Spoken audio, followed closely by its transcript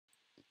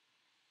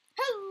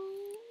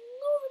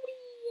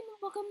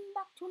welcome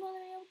back to another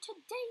video.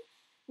 Today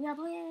we are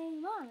playing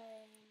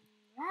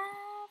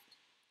Minecraft,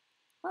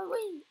 but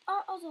we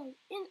are also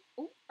in.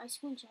 Oh, I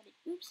screenshotted.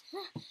 Oops.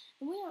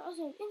 And we are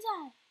also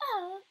inside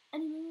of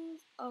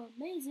Animals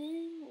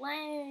Amazing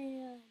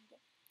Land.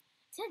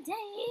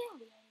 Today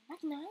we are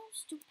back in the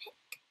house to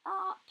pick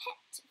a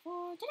pet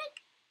for today.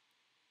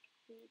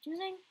 We're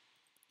choosing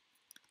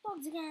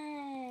dogs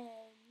again.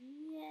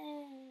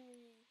 Yay!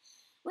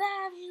 Well,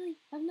 actually,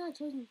 I've not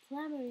chosen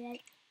Clamor yet,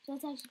 so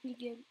that's actually pretty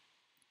good.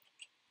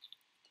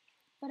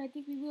 But I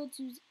think we will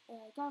choose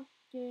Golf.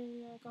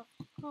 Hello,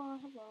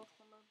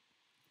 Clemmer.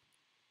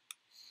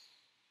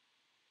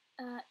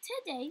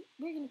 Today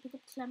we're gonna pick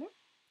up Clemmer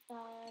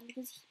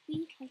because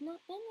we have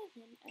not been with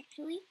him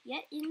actually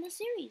yet in the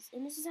series,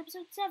 and this is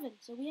episode 7,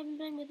 so we haven't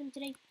been with him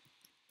today.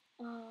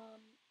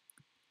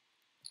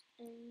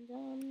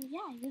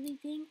 Yeah, I really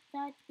think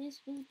that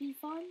this will be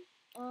fun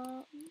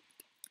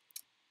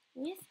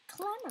with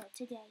Clemmer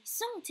today.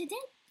 So today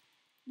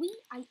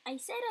I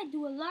said I'd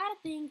do a lot of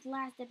things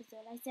last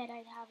episode. I said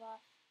I'd have a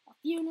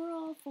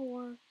funeral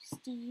for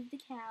Steve the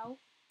cow.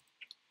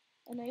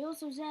 And I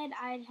also said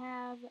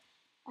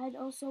I'd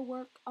also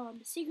work on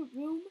the secret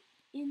room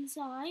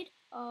inside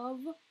of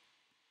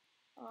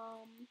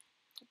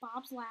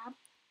Bob's lab.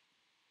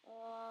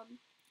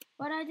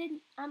 But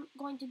I'm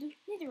going to do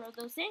neither of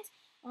those things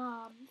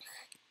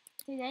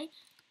today.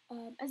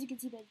 As you can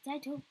see by the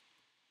title,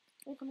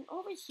 we're coming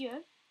over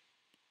here.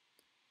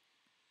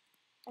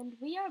 And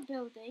we are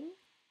building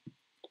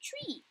a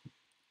tree.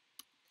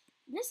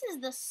 This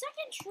is the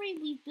second tree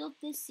we've built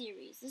this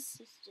series. This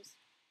is just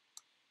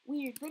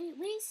weird, but at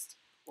least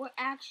we're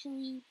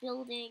actually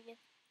building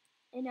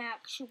an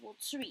actual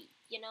tree,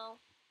 you know?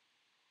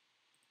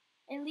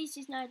 At least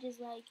it's not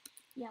just like,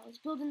 yeah, let's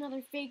build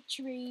another fake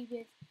tree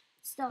with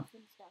stuff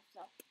and stuff.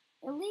 So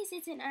at least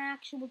it's an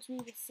actual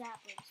tree with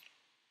saplings.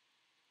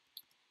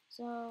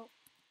 So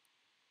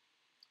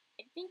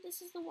I think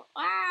this is the one.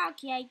 Ah,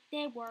 okay,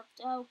 they worked.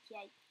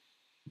 Okay.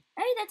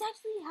 Hey, that's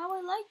actually how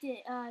I liked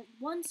it.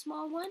 One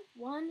small one,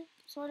 one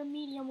sort of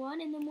medium one,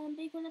 and then one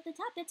big one at the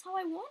top. That's how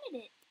I wanted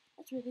it.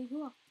 That's really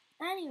cool.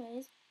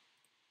 Anyways,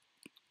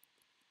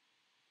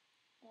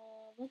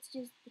 let's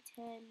just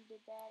pretend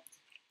that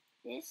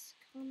this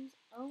comes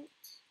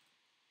out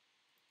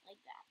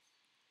like that.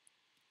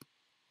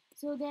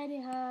 So then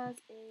it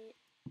has a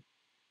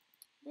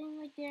thing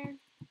right there,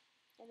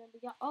 and then we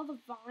got all the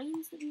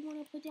vines that we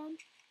want to put down.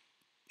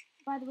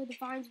 By the way, the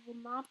vines will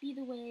not be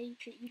the way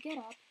that you get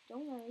up.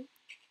 Don't worry.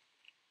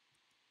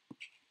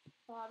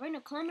 Right now,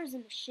 Clemmer's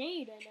in the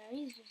shade right now.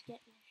 He's just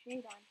getting the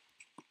shade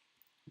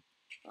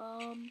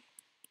on.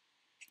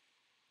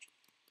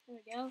 There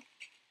we go.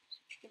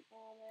 Just get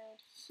all around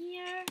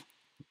here.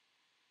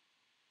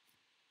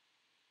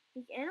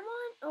 Big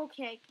animal?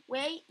 Okay.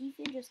 Wait,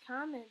 Ethan just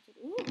commented.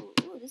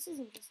 Ooh, this is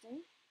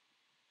interesting.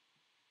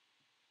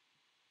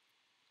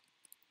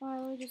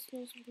 Alright, let me just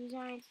finish some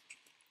designs.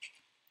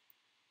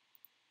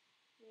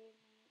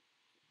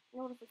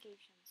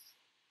 Notifications.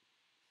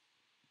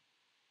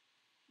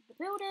 The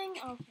building.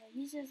 Okay,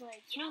 he says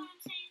like. You know what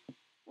I'm saying?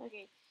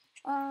 Okay.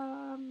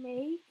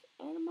 Make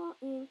Animal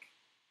Inc.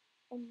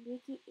 and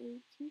make it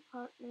a team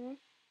partner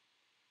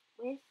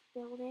with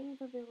building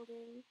the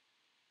building.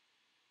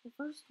 The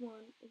first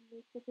one and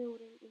make the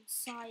building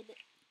inside.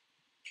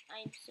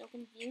 I'm so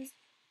confused.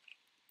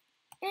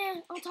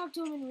 And I'll talk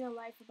to him in real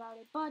life about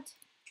it, but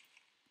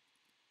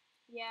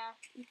yeah,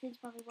 Ethan's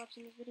probably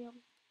watching this video.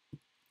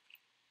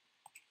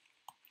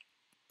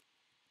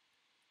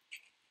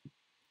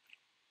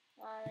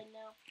 Right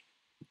now.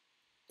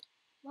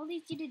 Well, at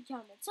least you did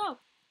comment. So,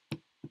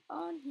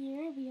 on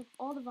here we have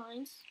all the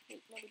vines.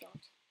 Wait, no we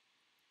don't.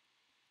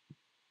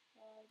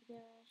 We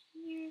go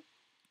here.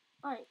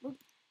 Alright, look,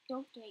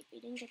 don't wait, we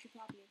didn't get to the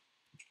top here.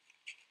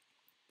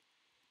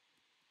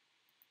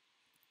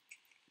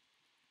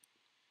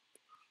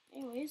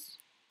 Anyways,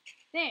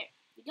 there,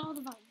 we got all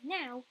the vines.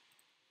 Now,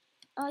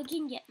 I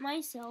can get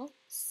myself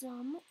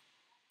some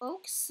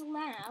oak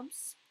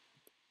slabs.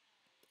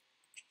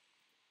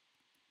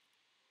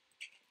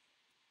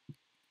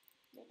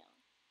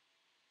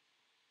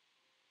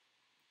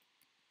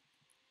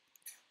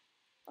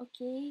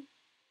 Okay.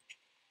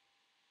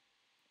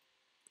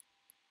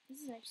 This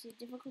is actually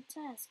a difficult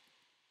task.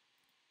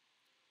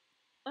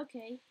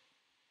 Okay.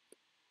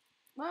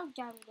 Well,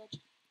 got a glitch.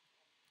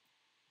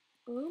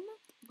 Boom,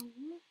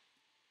 boom,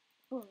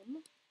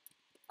 boom.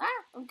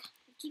 Ah! I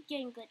keep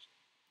getting glitched.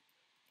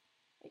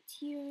 Right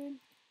here,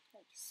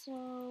 like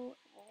so,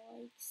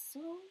 like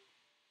so.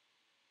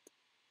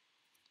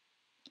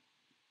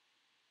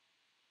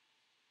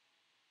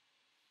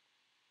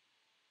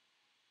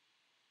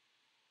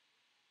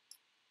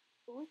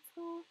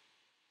 Little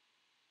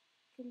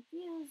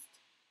confused,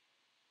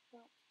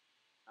 but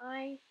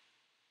I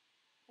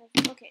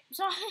have, okay.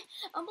 So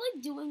I'm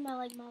like doing my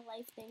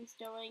life things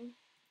during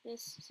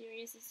this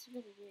series. It's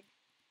really weird.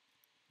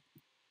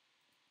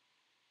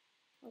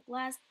 Like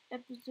last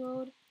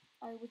episode,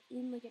 I was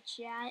in like a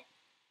chat.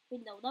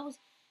 Wait, no, that was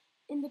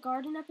in the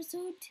garden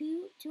episode.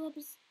 Two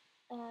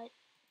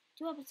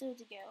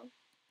episodes ago.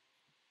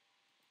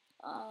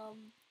 I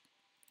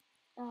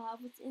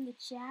was in the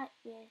chat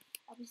with,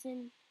 I was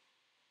in,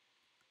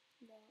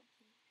 no,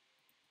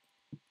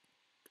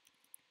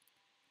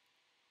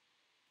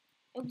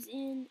 I was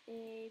in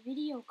a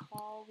video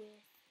call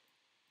with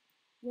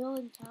Will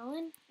and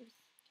Talon. It was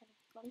kind of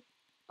funny.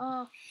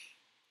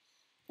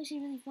 It's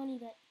actually really funny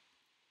that,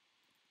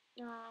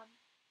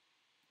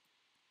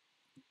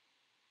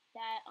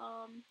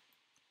 um,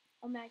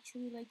 I'm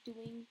actually, like,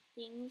 doing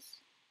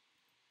things,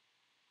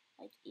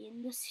 like,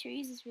 in the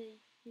series. Is really,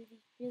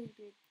 really, really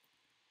weird.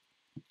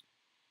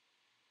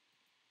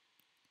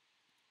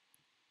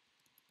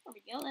 There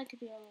we go, that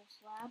could be our little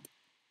slab.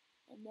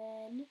 And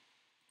then,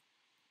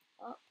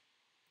 up,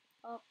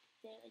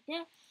 there, like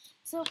there.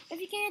 So, if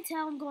you can't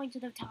tell, I'm going to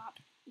the top.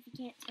 If you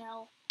can't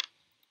tell,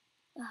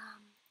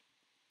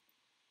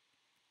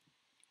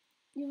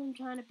 I'm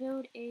trying to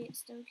build a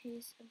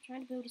staircase. I'm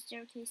trying to build a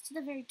staircase to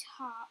the very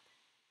top.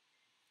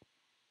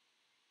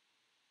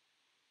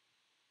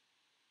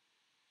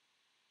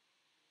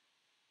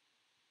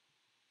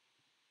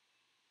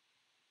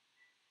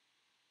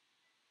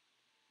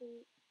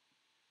 Wait,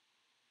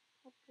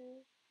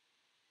 couple.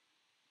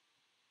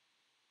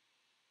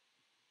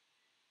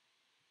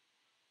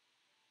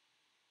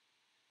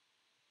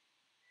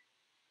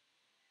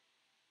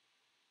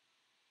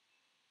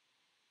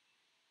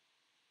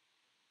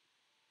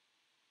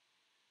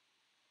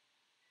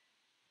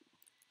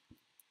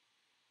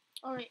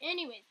 Alright,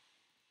 anyways.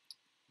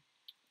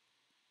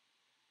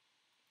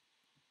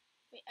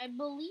 Wait, I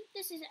believe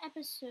this is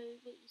episode,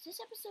 wait, is this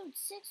episode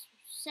 6 or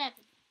 7?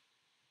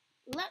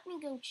 Let me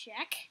go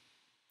check.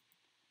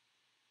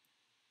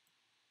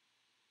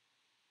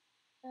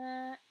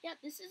 Yeah,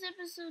 this is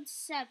episode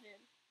 7.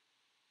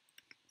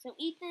 So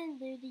Ethan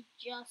literally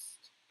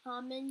just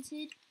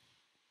commented,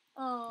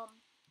 an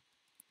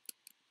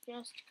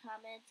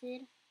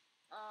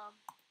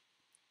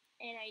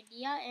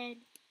idea, and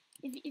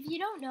if you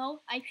don't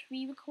know, I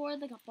pre-record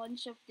like a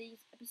bunch of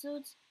these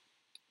episodes.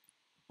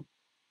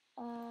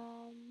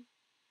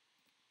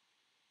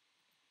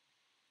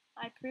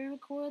 I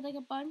pre-record like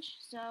a bunch,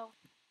 so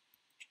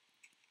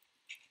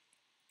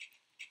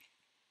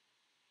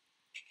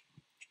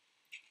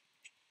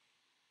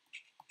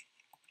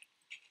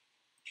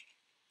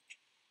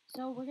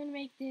we're gonna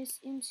make this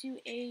into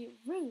a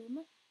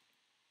room,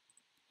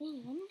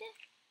 and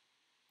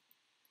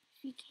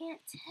if you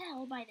can't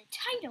tell by the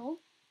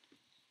title,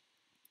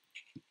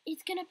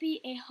 it's gonna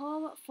be a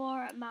home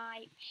for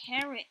my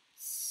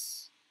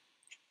parrots.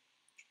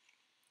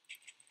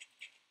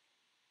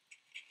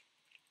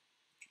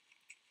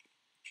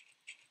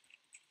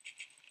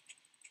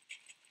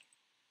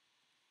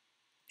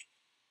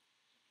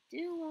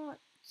 Do want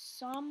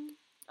some?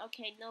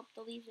 Okay, nope,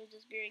 the leaves are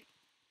disappearing.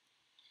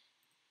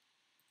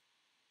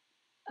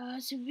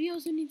 So we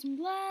also need some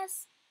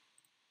glass.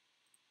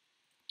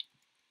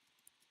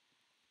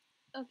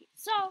 Okay,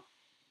 so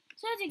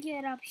to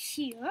get up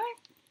here,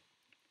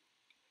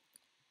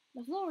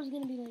 the floor is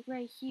gonna be like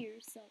right here,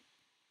 so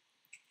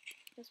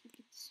I guess we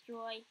could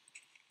destroy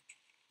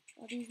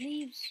all these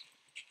leaves.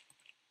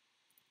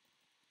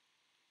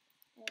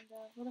 And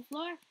for the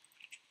floor,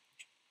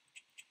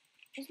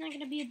 it's not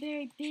gonna be a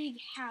very big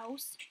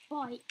house,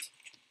 but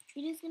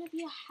it is gonna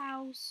be a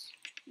house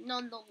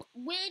nonetheless.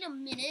 Wait a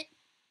minute.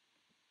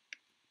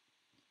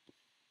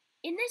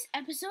 In this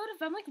episode,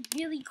 if I'm like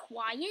really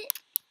quiet,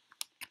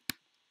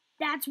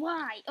 that's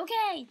why.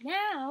 Okay,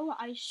 now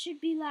I should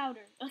be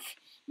louder.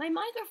 My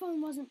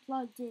microphone wasn't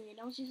plugged in.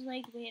 I was just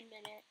like, wait a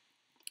minute.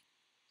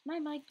 Is my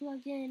mic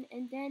plugged in?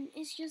 And then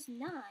it's just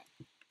not.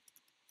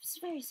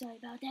 I'm very sorry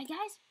about that,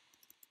 guys.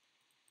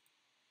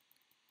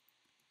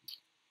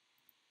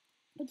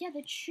 But yeah,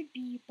 that should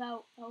be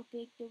about how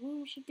big the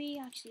room should be.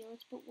 Actually,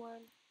 let's put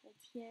one right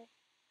here.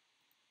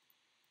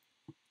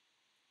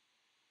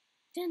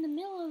 Then in the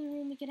middle of the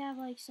room, we could have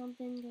like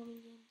something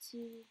going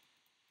into.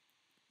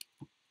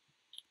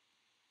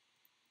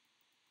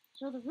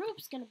 So the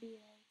roof's gonna be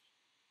like.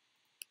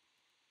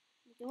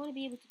 You want to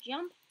be able to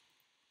jump.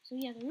 So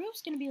yeah, the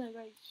roof's gonna be like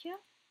right here.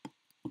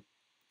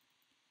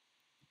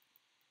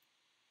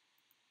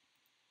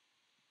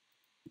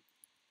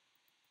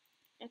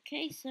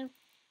 Okay, so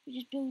we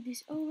just build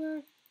this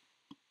over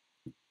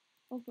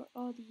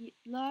all the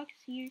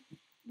blocks here.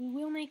 We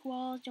will make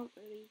walls, don't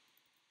worry.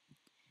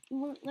 We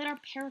won't let our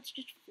parrots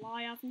just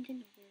fly off into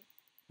nowhere.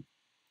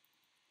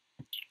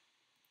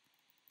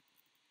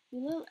 We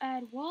will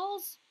add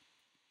walls,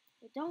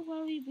 but don't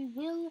worry, we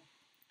will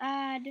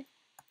add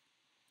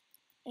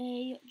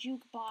a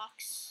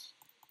jukebox.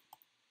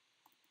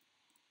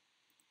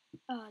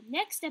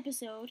 Next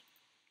episode,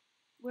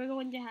 we're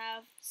going to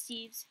have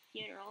Steve's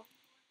funeral.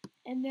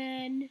 And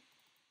then,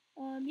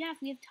 yeah,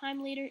 if we have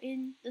time later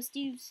in the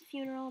Steve's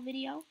funeral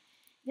video,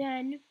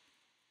 then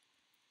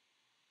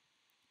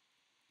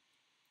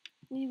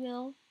we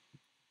will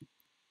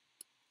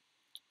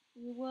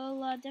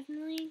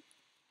definitely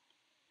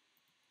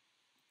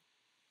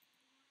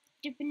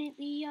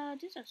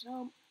do so.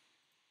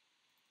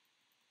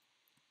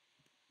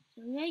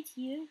 So right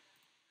here.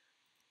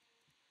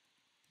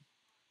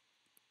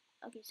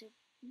 Okay, so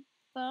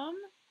boom.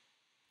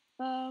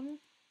 Bum,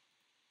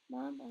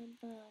 bum, bum,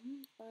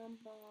 bum, bum,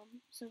 bum.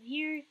 So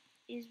here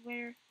is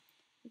where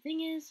the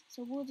thing is.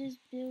 So we'll just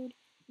build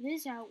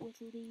this out with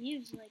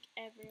leaves like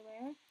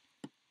everywhere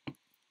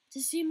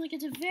to seem like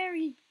it's a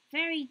very,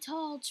 very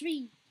tall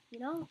tree, you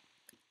know?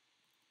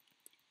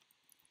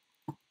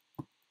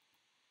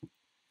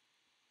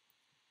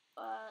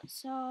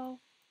 So,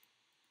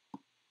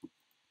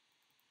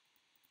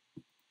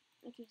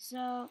 okay,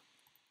 so,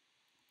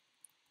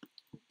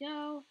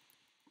 go.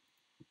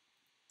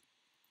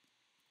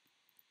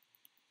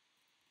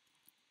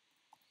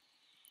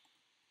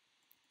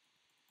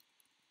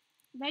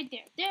 Right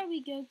there. There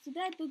we go. So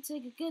that looks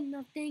like a good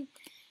enough thing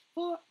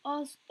for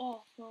us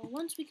all. So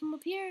once we come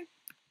up here,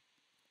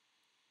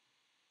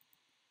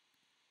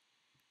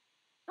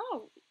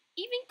 oh,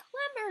 even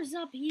Clemmer's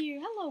up here.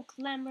 Hello,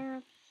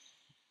 Clemmer.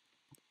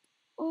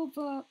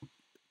 Over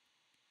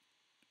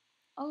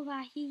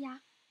here,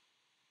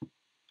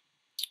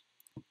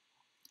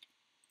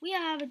 we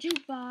have a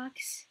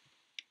jukebox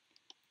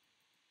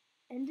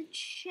and a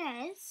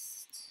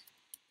chest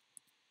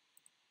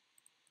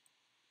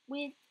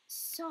with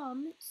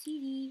some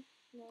CD.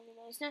 No,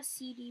 it's not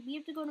CD. We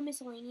have to go to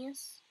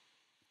miscellaneous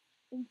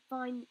and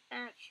find the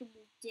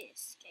actual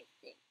disc, I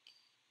think.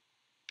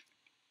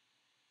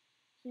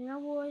 So now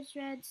Wars,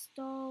 Red,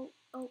 Stall,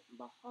 oh,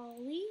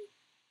 Mahali,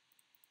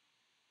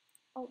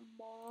 oh,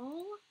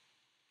 Mall,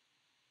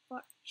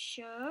 but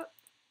Chirp,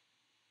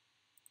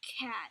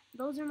 Cat.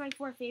 Those are my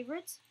 4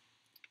 favorites.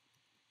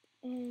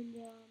 And,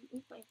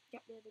 oop, I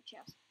got rid of the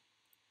chest.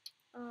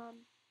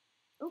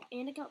 Oh,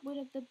 and I got rid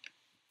of the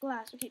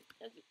glass. Okay.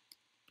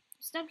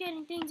 Stop getting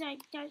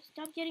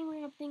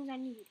rid of things I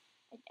need.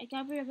 I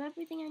got rid of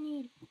everything I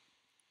need,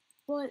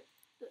 but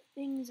the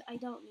things I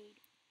don't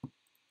need.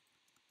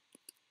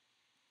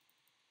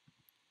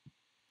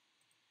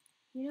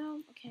 You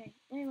know? Okay.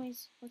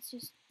 Anyways, let's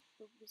just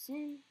put this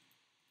in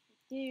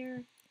right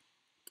there,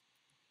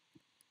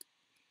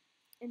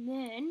 and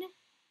then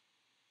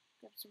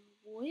grab some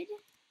wood,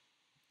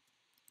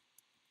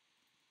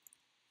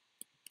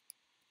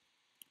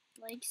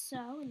 like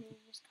so, and then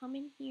just come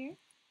in here.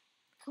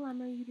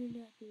 Clemmer, you do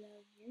not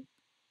belong here.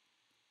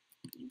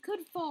 You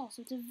could fall,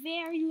 so it's a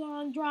very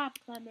long drop,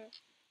 Clemmer.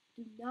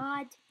 Do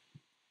not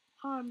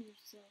harm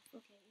yourself.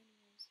 Okay,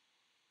 anyways.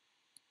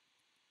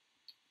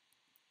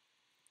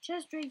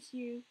 Chest right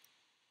here.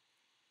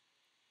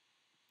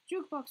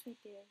 Jukebox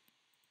right there.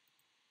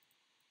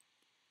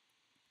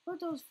 Put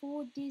those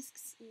 4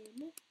 discs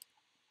in,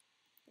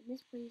 and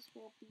this place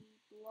will be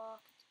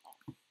blocked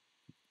off.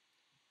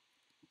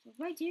 So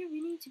right here,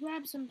 we need to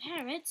grab some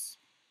parrots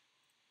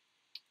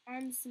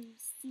and some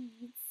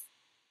seeds.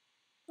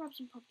 Grab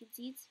some pumpkin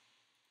seeds.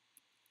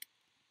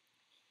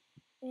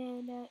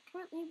 And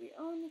currently, we're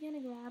only gonna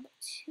grab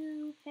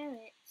 2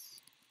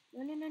 parrots.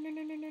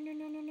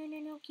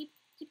 No. Keep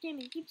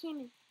taming. Keep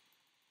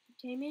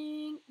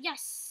taming.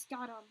 Yes,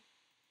 got him.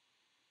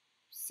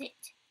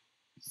 Sit,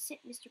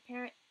 Mr.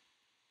 Parrot.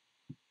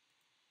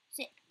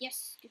 Sit.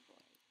 Yes, good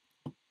boy.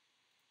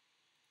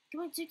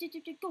 Come on,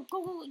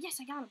 go. Yes,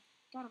 I got him.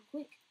 Got him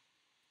quick.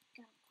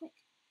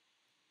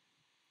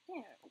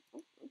 There.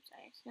 Oops,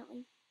 I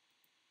accidentally.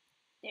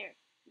 There.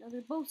 No,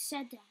 they're both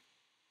said that.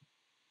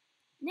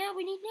 Now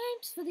we need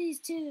names for these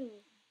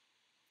 2.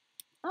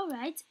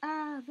 Alright,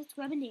 let's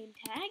grab a name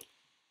tag.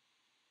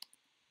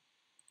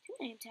 2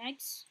 name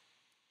tags.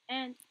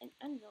 And an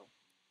envelope.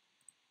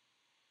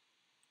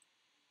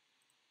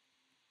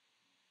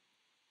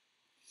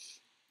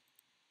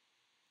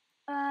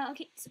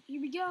 Okay, so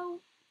here we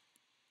go.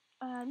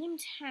 Name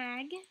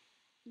tag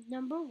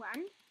number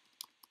 1.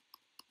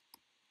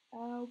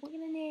 We're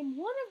gonna name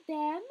one of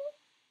them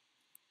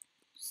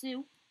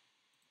Sue.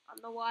 I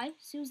don't know why.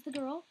 Sue's the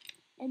girl.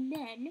 And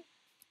then,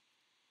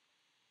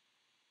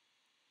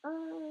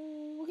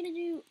 we're gonna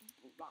do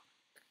Brock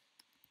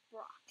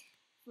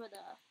for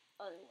the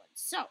other one.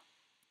 So,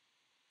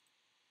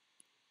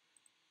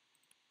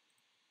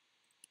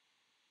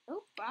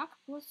 oh, Brock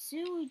plus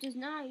Sue does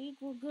not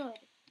equal good.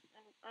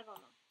 I don't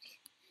know.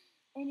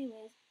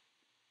 Anyways,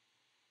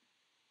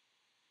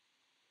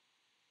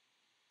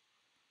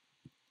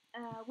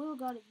 Will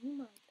got a new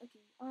mic.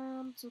 Okay,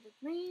 so the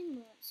green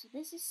one, so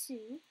this is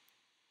Sue,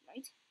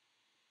 right?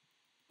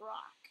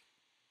 Brock.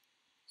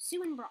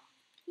 Sue and Brock.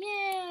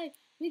 Yay!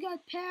 We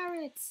got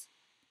parrots!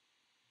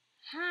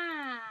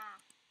 Ha!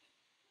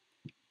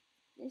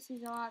 This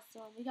is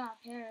awesome. We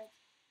got parrots.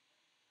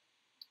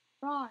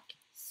 Brock,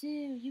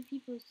 Sue, you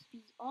people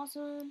be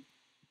awesome.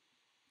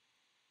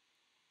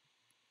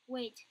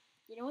 Wait,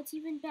 you know what's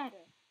even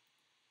better?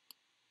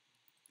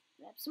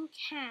 Grab some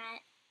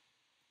cat.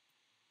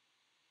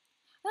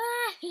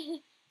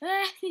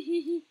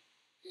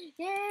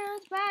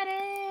 Dance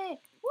party!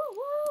 Woo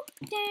woo!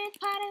 Dance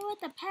party with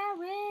the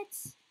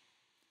parrots!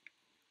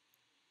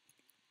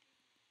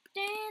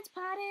 Dance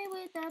party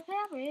with the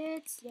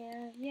parrots!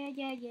 Yeah.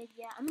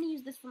 I'm gonna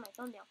use this for my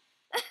thumbnail.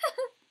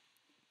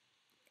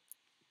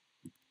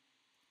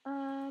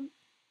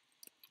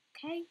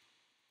 Okay.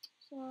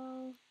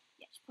 So,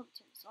 yeah, just probably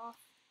turn this off.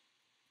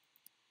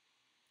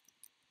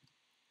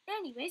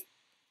 Anyways,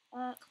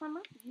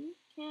 Clemmer, you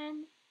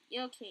can...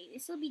 Okay,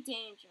 this will be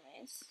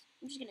dangerous.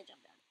 I'm just gonna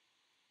jump down.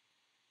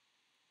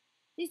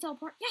 Please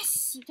teleport.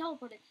 Yes, you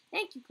teleported.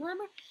 Thank you,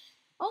 Clemmer.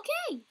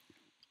 Okay,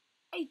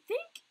 I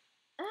think,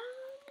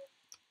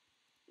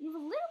 we have a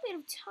little bit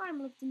of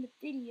time left in the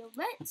video.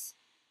 Let's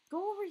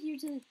go over here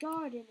to the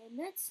garden and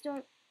let's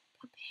start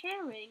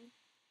preparing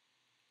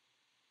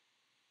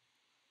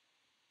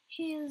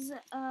his,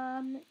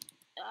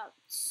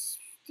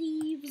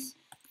 Steve's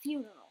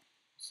funeral.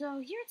 So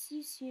here at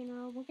Steve's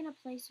funeral, we're gonna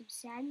play some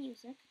sad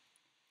music.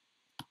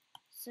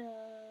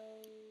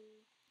 So,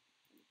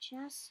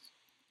 chest.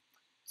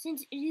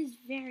 Since it is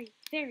very,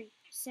 very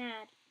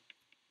sad.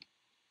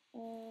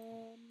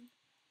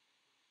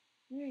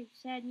 Very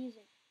sad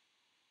music.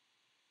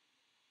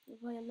 We'll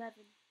play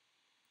 11.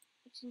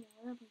 Actually, no,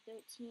 we're gonna play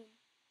 13.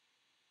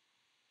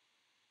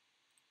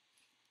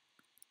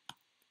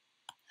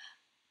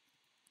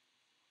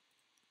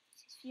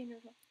 It's his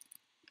funeral.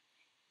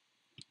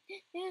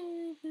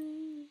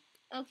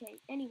 Okay,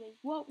 anyways,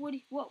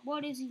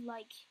 what is he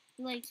like?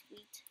 He likes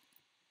wheat.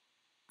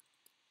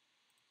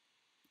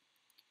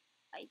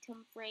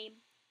 Item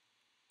frame.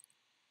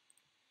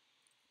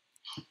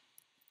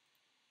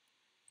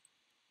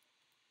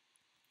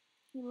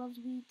 He loves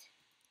wheat.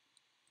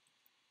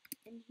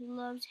 And he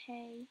loves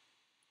hay.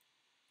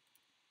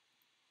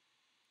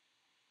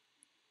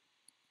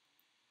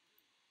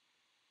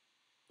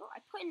 Oh, I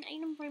put an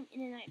item frame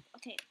in an item.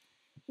 Okay.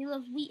 He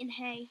loves wheat and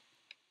hay.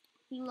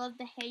 He loved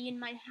the hay in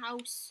my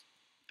house.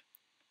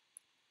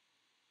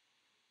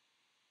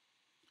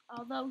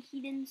 Although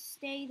he didn't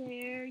stay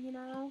there, you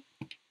know.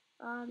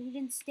 He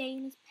didn't stay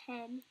in his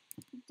pen.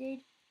 He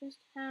did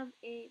just have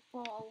a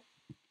ball.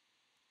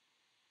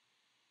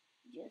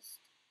 Just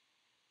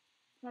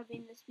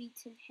rubbing the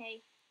sweets and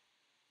hay.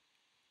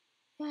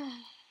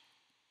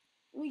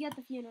 We got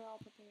the funeral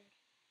prepared.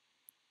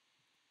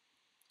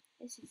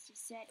 This is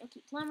just sad.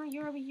 Okay, Plumber,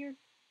 you're over here.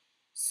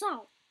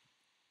 So,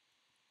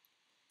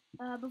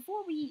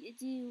 before we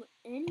do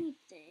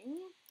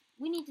anything,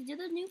 we need to do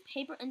the new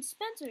paper and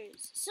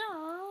Spencer's.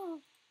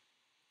 So,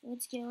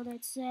 let's get all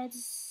that sad,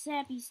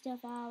 sappy stuff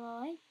out of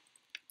the way.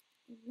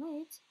 And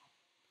let's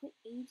put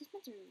a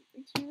dispenser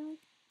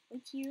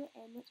right here,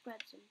 and let's grab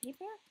some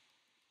paper.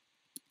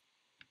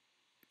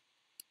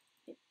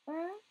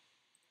 Paper.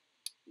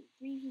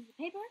 3 pieces of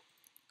paper.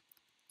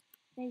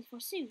 That is for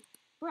Sue,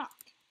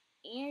 Brock,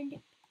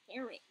 and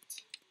Parrot.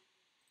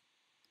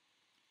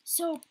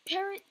 So,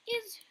 Parrot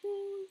is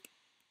who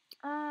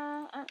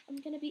I'm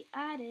gonna be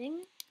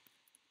adding.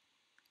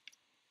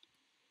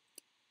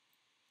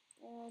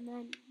 And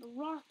then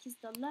Brock is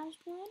the last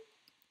one.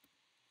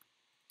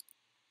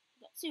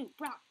 We got Sue,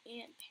 Brock,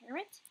 and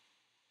Parrot.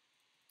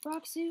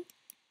 Brock, Sue,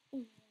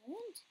 and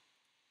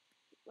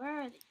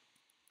where are they?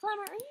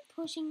 Clemmer, are you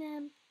pushing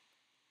them?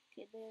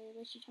 Okay,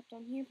 let's just hop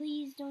down here.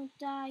 Please don't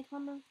die,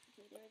 Clemmer.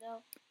 Okay, there we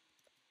go.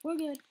 We're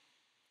good.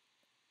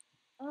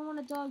 I don't want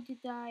a dog to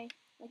die.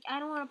 Like, I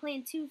don't want to play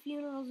in 2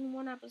 funerals in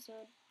 1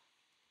 episode.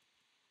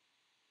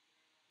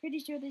 Pretty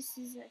sure this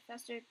is a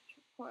faster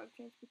form of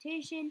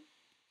transportation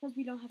because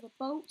we don't have a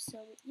boat.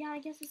 So, yeah, I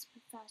guess it's a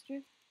bit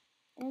faster.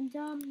 And,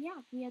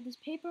 yeah, we have this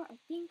paper. I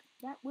think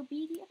that would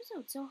be the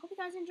episode. So, hope you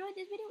guys enjoyed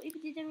this video. If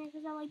you did, then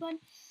press that like button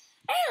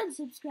and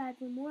subscribe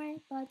for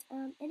more. But,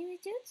 anyways,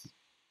 dudes,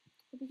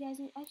 hope you guys,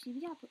 actually,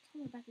 we gotta put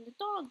Clemmer back in the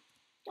dog.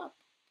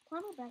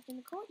 Clemmer back in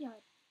the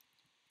courtyard.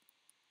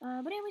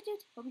 But anyway,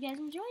 dudes, hope you guys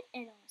enjoyed,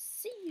 and I'll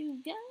see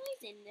you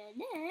guys in the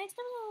next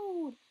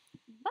episode.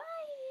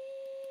 Bye!